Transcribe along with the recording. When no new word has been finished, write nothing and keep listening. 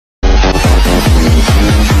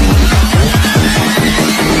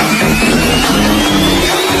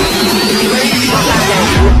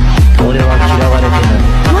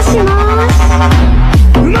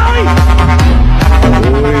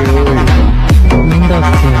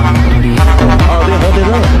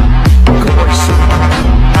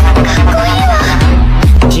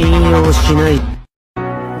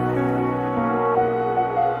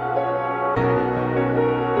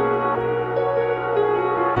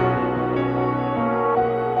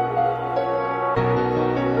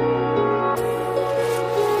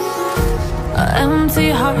empty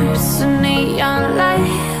hearts and neon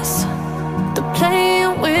lights, they're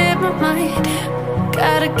playing with my mind.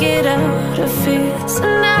 Gotta get out of here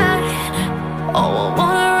tonight. Oh, I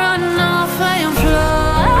wanna run off and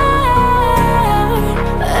fly,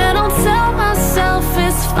 and I'll tell myself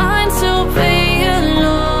it's fine to be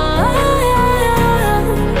alone,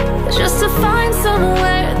 just to find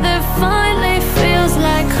somewhere that finally feels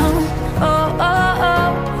like home. Oh, oh,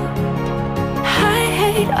 oh. I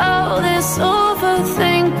hate all this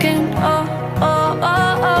overthinking. Oh, oh,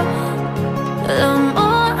 oh, oh. The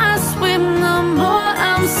more I swim, the more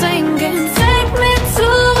I'm sinking. Take me to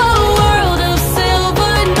a world of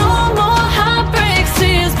silver, no more heartbreaks,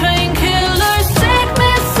 tears, painkillers. Take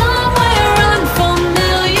me somewhere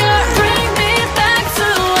unfamiliar, bring me back to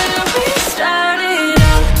where we started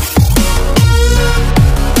out.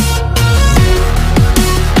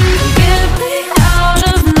 Get me out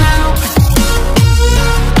of now,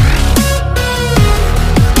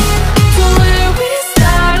 to where we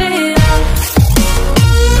started out.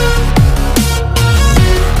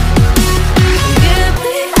 Get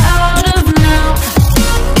me out of now,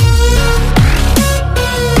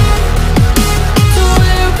 to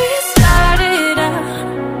where we started out.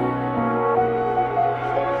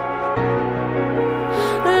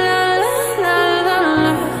 La la la la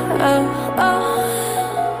la, oh, oh.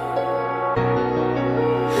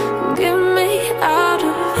 Get me out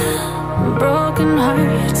of broken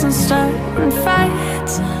hearts and starting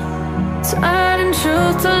fights, turning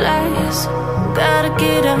truth to lies. Gotta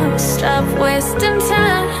get up, stop wasting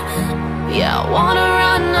time. Yeah, I wanna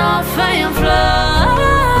run off and fly,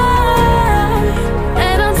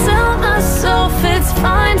 and I'll tell myself it's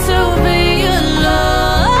fine to be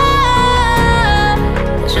alone,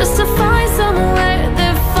 just to find somewhere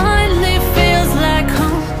that finally feels like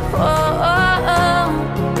home. Oh, oh, oh.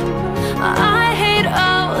 I hate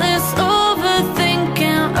all this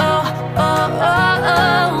overthinking. Oh, oh, oh,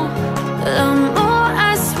 oh. The more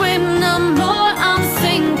I swim, the more I'm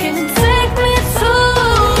sinking. Take me to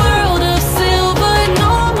a world of silver,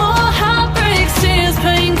 no more heartbreaks,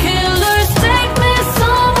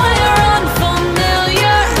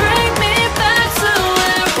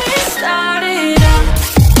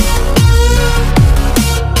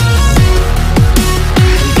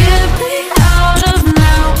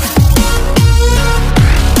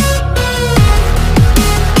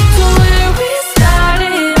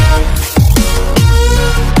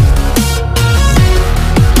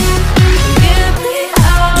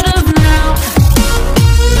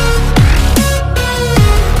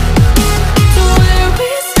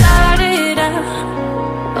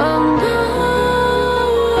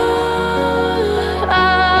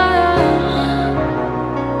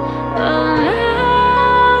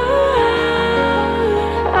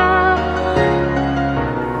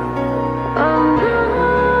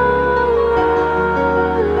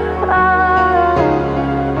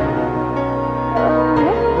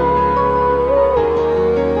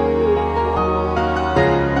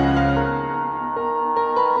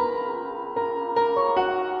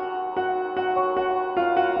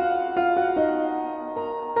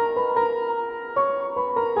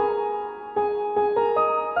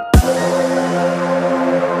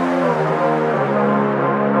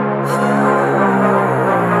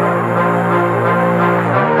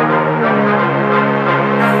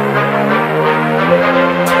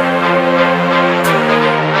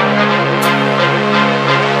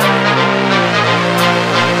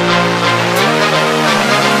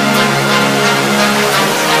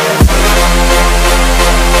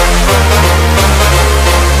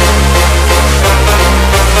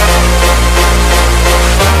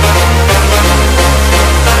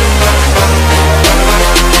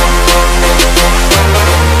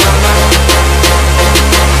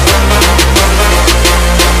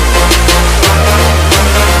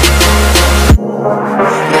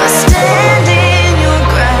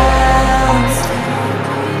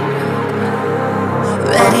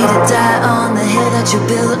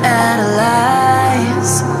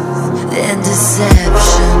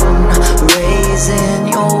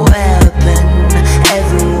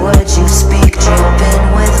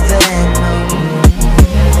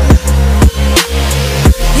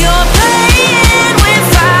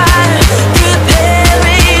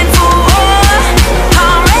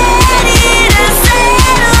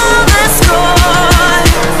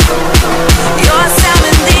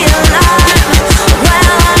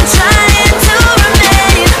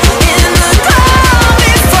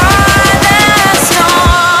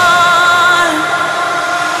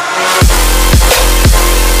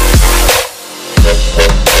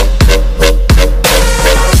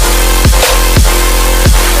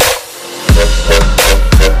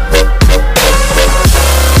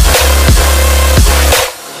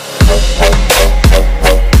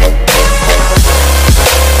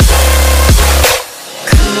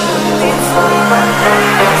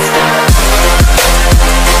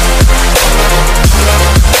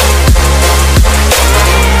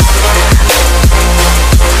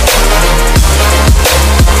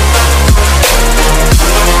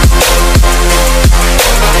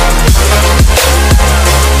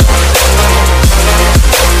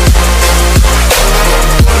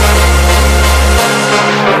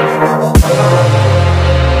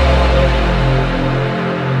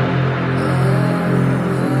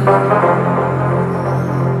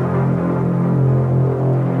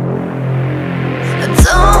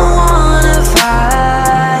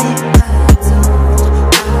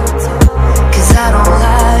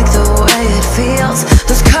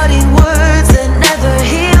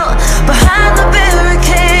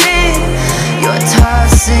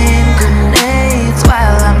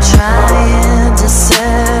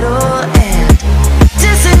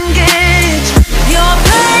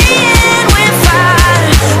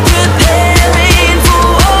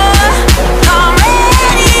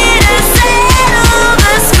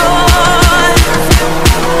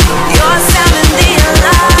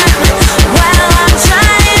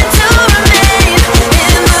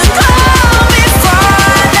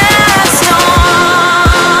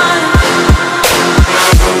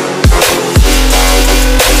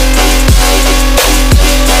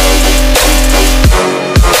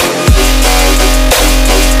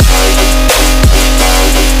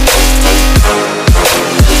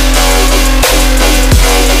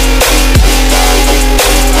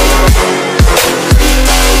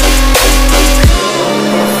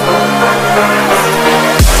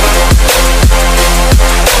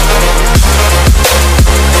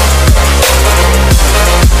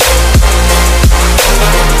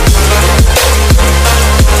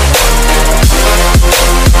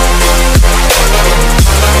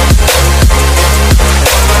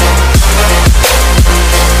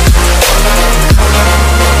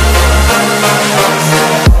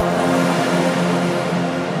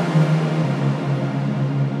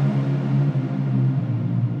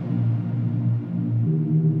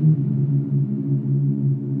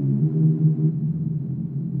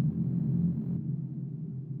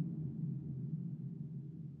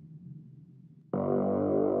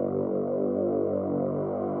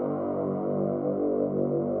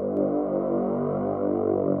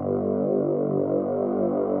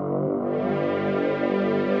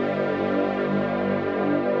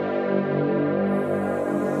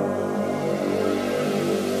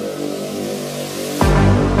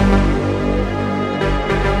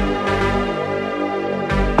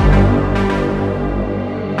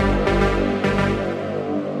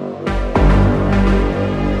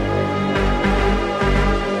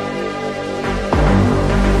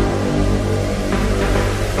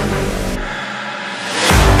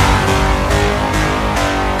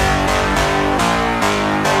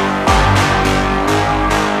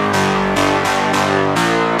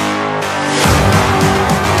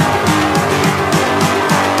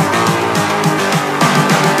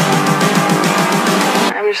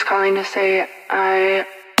 calling to say I